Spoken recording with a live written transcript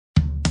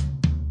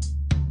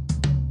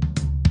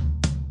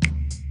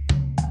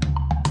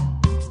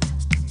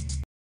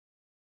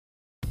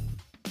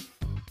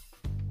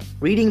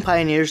Reading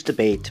Pioneers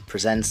Debate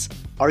presents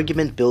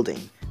Argument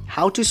Building,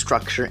 how to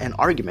structure an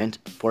argument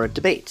for a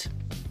debate.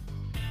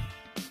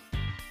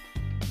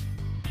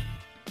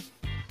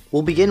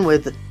 We'll begin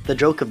with the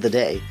joke of the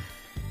day.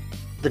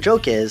 The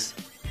joke is,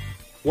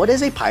 what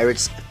is a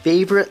pirate's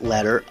favorite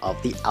letter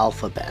of the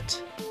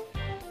alphabet?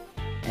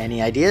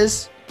 Any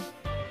ideas?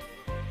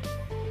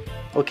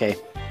 Okay,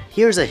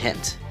 here's a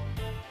hint.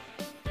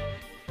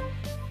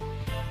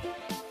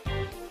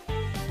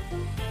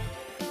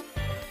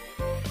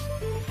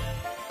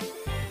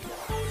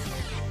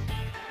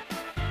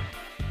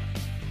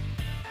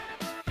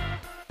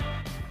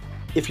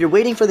 If you're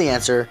waiting for the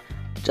answer,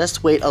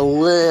 just wait a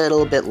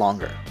little bit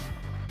longer,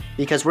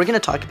 because we're going to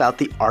talk about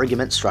the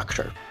argument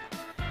structure.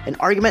 An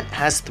argument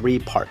has three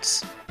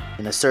parts: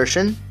 an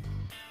assertion,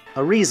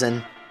 a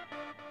reason,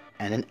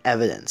 and an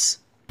evidence.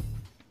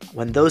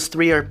 When those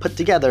three are put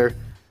together,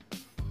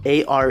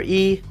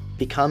 ARE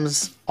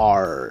becomes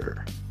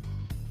R.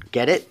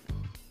 Get it?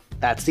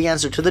 That's the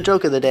answer to the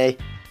joke of the day.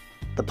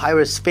 The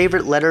pirate's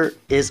favorite letter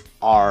is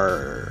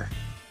R.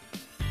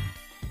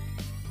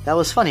 That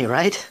was funny,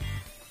 right?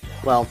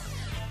 Well,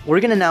 we're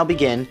going to now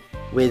begin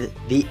with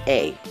the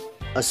A,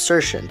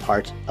 assertion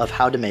part of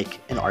how to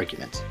make an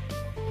argument.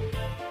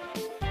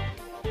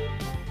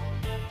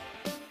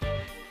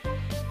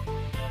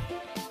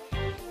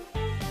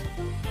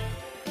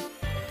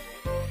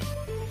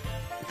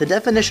 The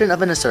definition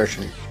of an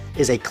assertion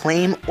is a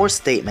claim or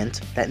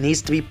statement that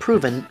needs to be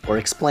proven or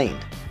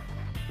explained.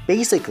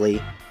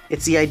 Basically,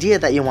 it's the idea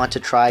that you want to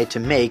try to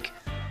make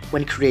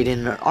when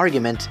creating an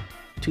argument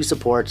to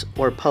support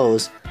or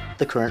oppose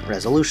the current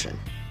resolution.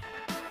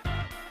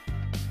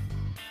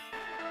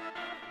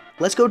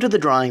 Let's go to the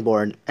drawing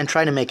board and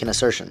try to make an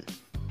assertion.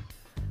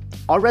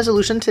 Our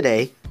resolution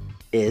today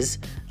is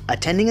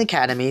attending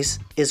academies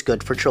is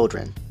good for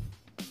children.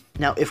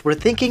 Now, if we're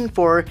thinking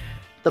for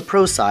the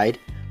pro side,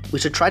 we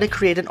should try to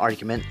create an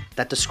argument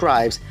that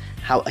describes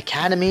how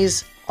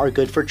academies are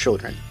good for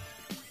children.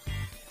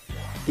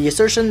 The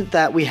assertion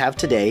that we have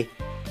today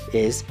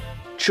is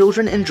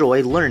children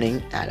enjoy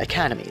learning at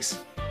academies.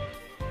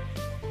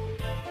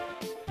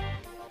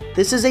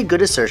 This is a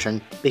good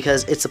assertion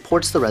because it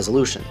supports the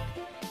resolution.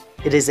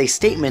 It is a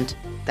statement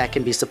that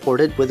can be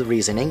supported with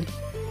reasoning,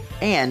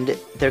 and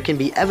there can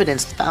be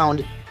evidence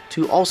found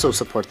to also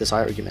support this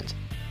argument.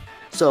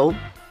 So,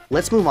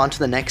 let's move on to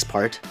the next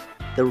part,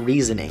 the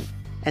reasoning,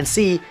 and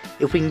see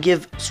if we can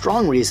give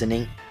strong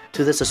reasoning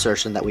to this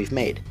assertion that we've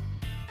made.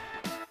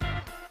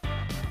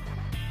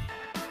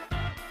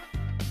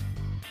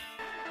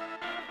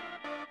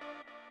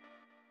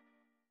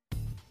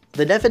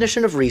 The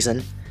definition of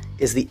reason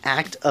is the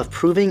act of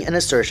proving an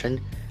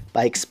assertion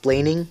by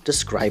explaining,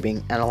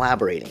 describing, and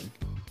elaborating.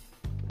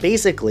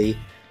 Basically,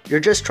 you're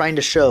just trying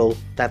to show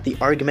that the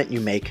argument you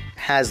make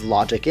has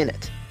logic in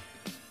it.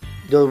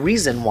 The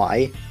reason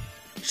why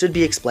should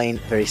be explained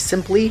very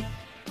simply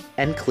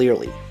and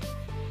clearly.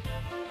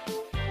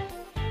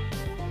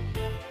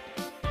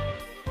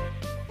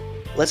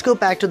 Let's go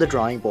back to the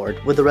drawing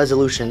board with the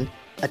resolution,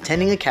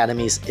 attending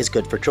academies is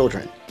good for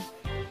children.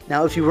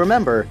 Now, if you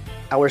remember,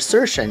 our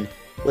assertion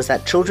was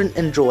that children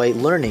enjoy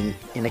learning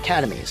in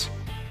academies.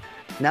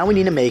 Now we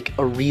need to make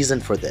a reason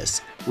for this.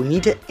 We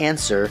need to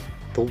answer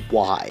the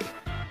why.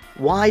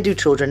 Why do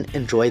children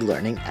enjoy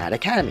learning at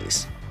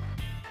academies?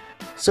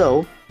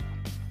 So,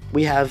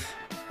 we have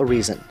a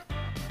reason.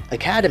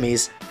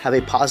 Academies have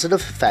a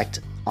positive effect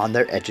on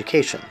their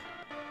education.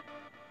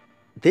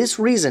 This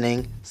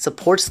reasoning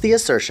supports the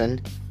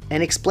assertion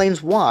and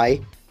explains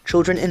why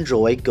children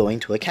enjoy going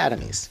to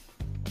academies.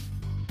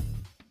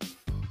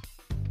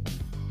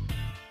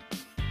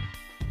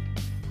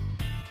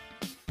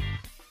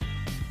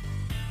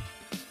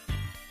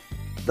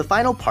 The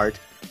final part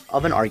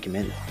of an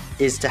argument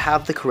is to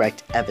have the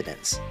correct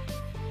evidence.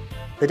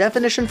 The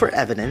definition for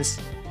evidence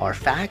are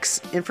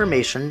facts,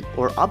 information,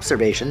 or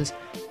observations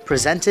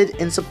presented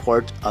in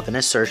support of an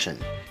assertion.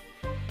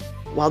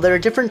 While there are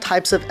different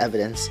types of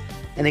evidence,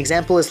 an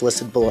example is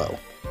listed below.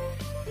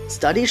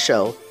 Studies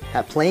show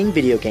that playing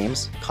video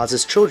games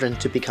causes children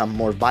to become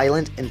more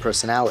violent in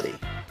personality.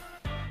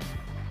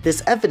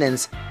 This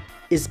evidence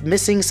is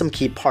missing some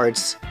key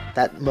parts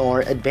that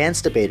more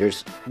advanced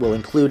debaters will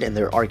include in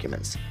their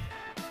arguments.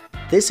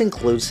 This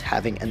includes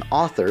having an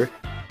author,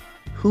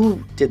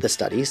 who did the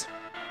studies,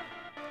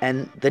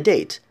 and the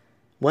date,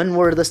 when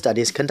were the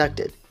studies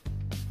conducted.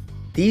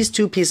 These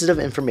two pieces of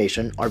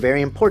information are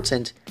very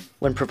important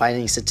when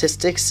providing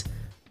statistics,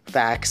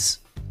 facts,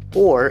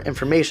 or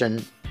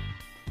information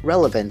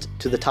relevant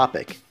to the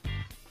topic.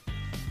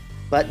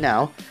 But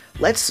now,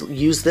 let's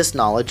use this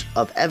knowledge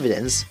of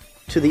evidence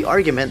to the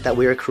argument that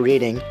we are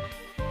creating.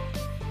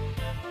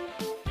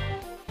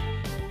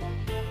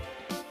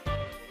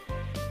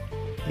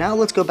 Now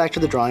let's go back to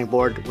the drawing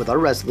board with our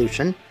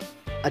resolution,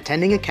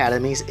 attending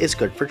academies is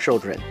good for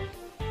children.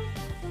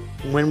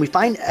 When we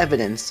find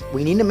evidence,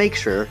 we need to make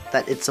sure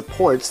that it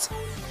supports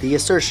the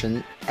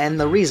assertion and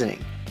the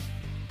reasoning.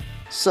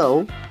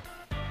 So,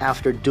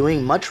 after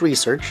doing much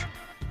research,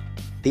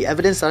 the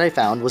evidence that I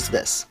found was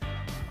this.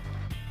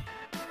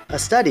 A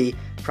study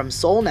from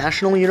Seoul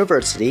National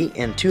University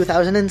in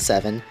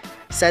 2007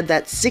 said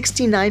that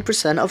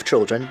 69% of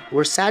children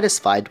were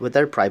satisfied with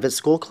their private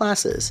school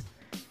classes.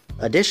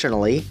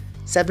 Additionally,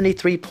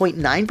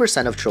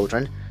 73.9% of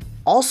children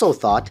also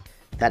thought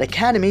that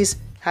academies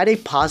had a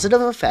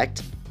positive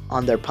effect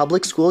on their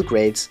public school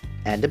grades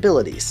and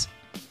abilities.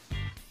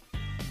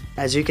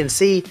 As you can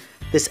see,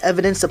 this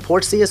evidence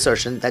supports the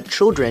assertion that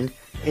children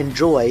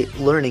enjoy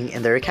learning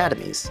in their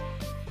academies.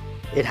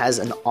 It has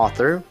an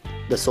author,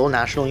 the Seoul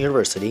National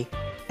University,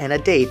 and a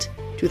date,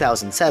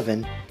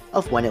 2007,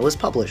 of when it was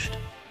published.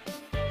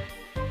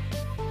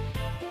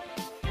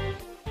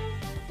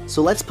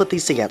 So let's put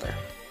these together.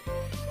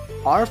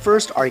 Our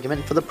first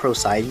argument for the pro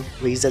side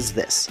reads as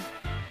this.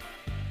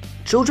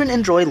 Children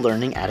enjoy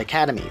learning at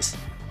academies.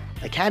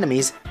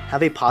 Academies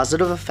have a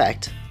positive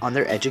effect on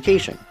their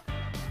education.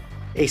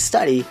 A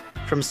study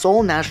from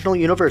Seoul National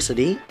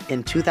University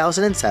in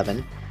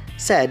 2007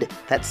 said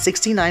that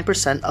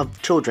 69% of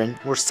children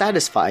were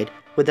satisfied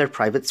with their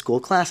private school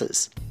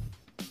classes.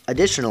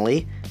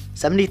 Additionally,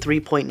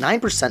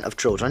 73.9% of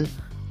children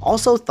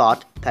also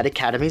thought that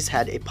academies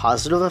had a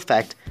positive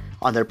effect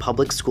on their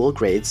public school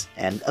grades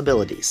and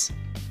abilities.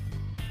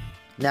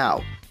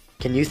 Now,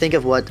 can you think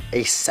of what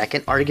a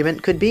second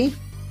argument could be?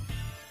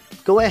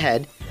 Go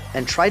ahead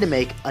and try to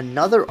make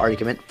another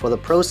argument for the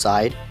pro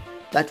side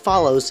that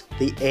follows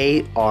the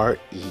ARE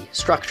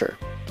structure.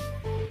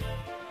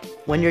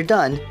 When you're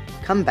done,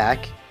 come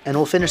back and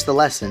we'll finish the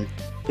lesson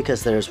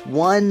because there's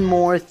one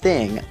more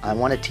thing I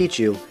want to teach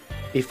you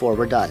before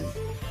we're done.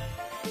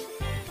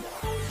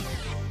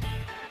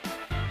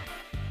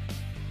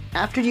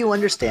 After you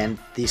understand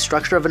the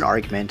structure of an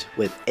argument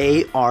with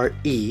ARE,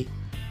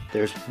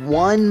 there's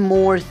one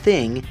more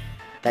thing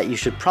that you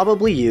should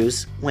probably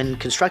use when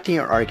constructing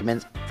your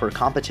argument for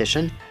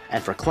competition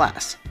and for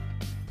class.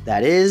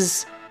 That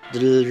is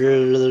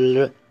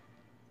the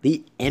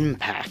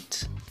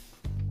impact.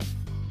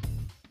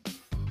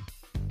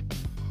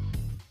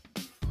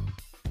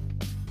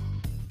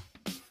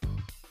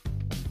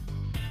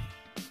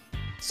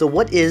 So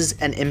what is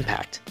an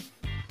impact?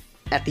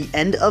 At the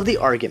end of the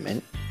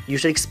argument, you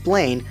should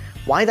explain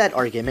why that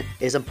argument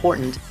is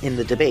important in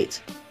the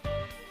debate.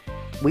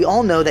 We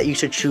all know that you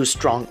should choose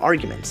strong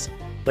arguments,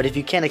 but if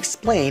you can't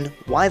explain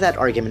why that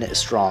argument is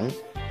strong,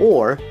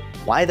 or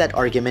why that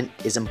argument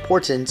is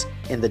important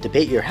in the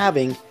debate you're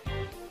having,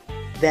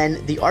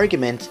 then the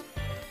argument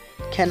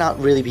cannot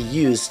really be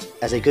used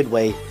as a good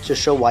way to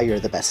show why you're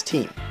the best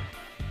team.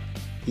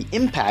 The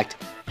impact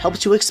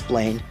helps you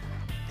explain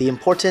the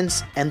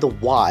importance and the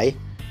why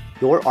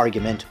your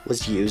argument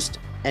was used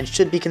and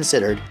should be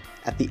considered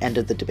at the end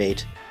of the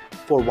debate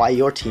for why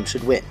your team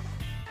should win.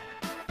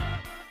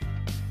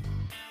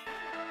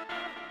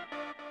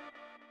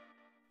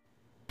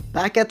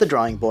 Back at the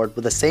drawing board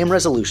with the same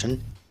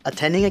resolution,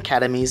 attending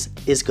academies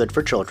is good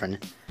for children,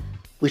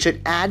 we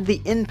should add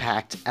the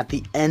impact at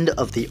the end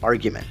of the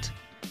argument.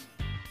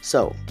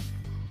 So,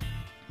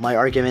 my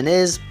argument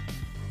is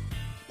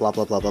blah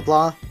blah blah blah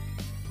blah.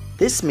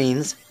 This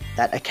means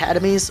that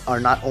academies are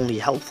not only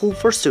helpful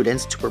for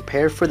students to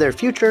prepare for their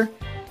future,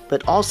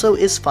 but also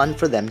is fun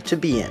for them to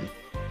be in.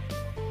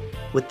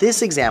 With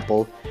this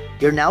example,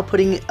 you're now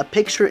putting a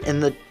picture in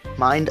the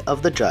mind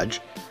of the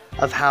judge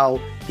of how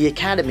the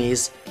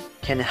academies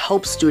can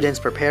help students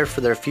prepare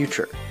for their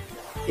future.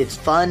 It's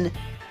fun,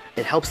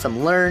 it helps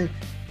them learn,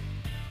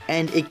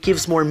 and it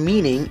gives more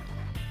meaning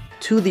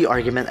to the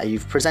argument that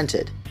you've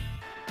presented.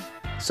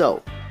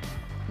 So,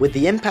 with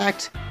the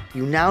impact,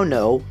 you now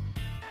know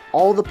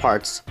all the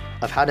parts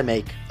of how to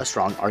make a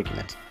strong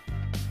argument.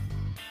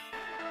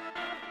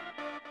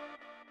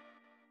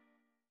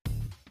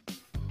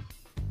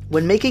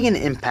 When making an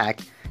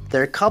impact,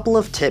 there are a couple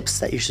of tips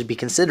that you should be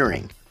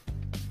considering.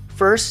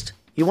 First,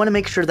 you want to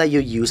make sure that you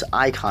use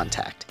eye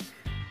contact.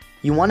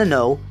 You want to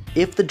know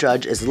if the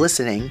judge is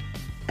listening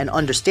and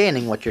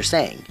understanding what you're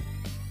saying.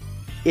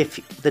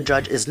 If the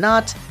judge is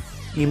not,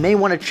 you may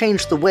want to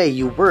change the way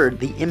you word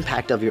the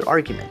impact of your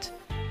argument.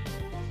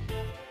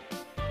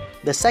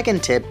 The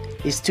second tip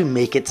is to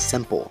make it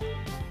simple.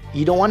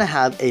 You don't want to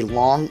have a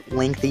long,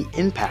 lengthy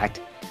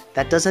impact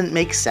that doesn't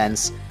make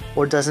sense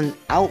or doesn't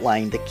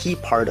outline the key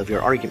part of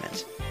your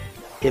argument.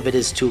 If it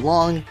is too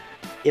long,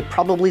 it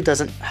probably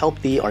doesn't help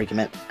the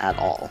argument at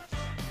all.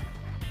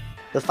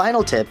 The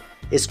final tip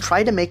is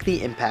try to make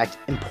the impact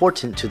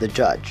important to the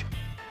judge.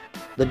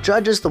 The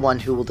judge is the one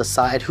who will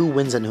decide who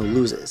wins and who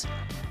loses,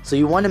 so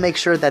you want to make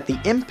sure that the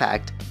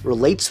impact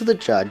relates to the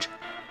judge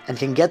and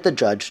can get the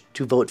judge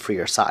to vote for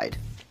your side.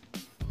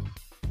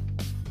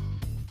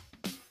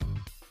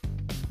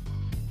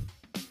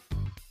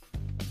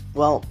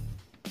 Well,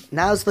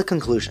 now's the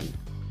conclusion.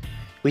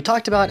 We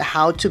talked about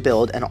how to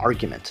build an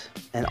argument.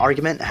 An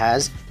argument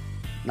has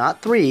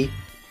not 3,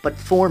 but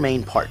 4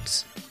 main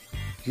parts.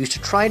 You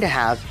should try to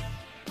have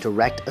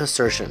direct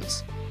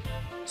assertions,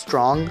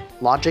 strong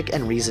logic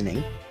and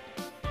reasoning,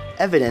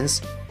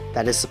 evidence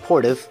that is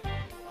supportive,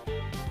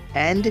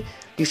 and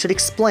you should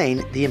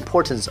explain the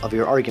importance of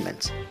your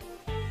argument.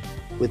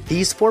 With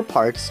these 4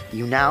 parts,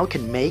 you now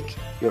can make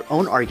your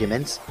own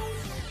arguments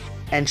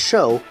and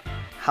show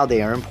how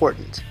they are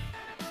important.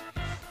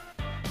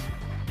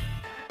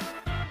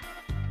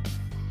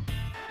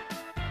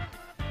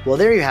 Well,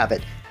 there you have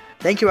it.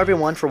 Thank you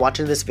everyone for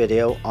watching this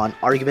video on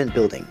argument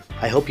building.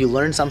 I hope you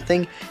learned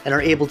something and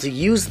are able to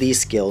use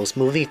these skills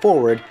moving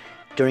forward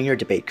during your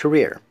debate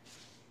career.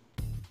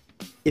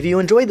 If you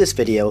enjoyed this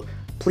video,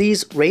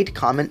 please rate,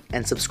 comment,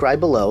 and subscribe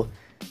below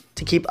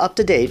to keep up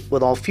to date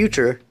with all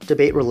future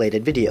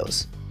debate-related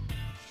videos.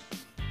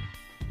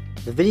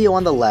 The video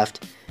on the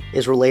left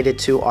is related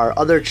to our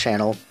other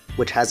channel,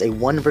 which has a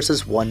 1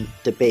 versus 1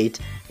 debate,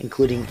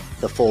 including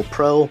the full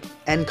pro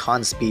and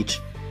con speech.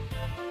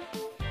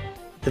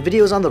 The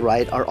videos on the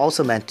right are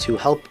also meant to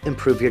help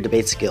improve your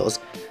debate skills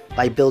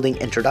by building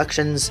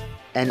introductions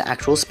and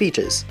actual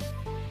speeches.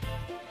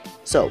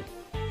 So,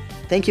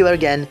 thank you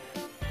again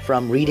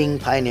from Reading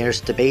Pioneers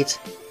Debate.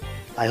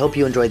 I hope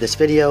you enjoyed this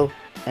video,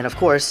 and of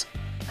course,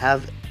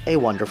 have a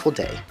wonderful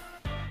day.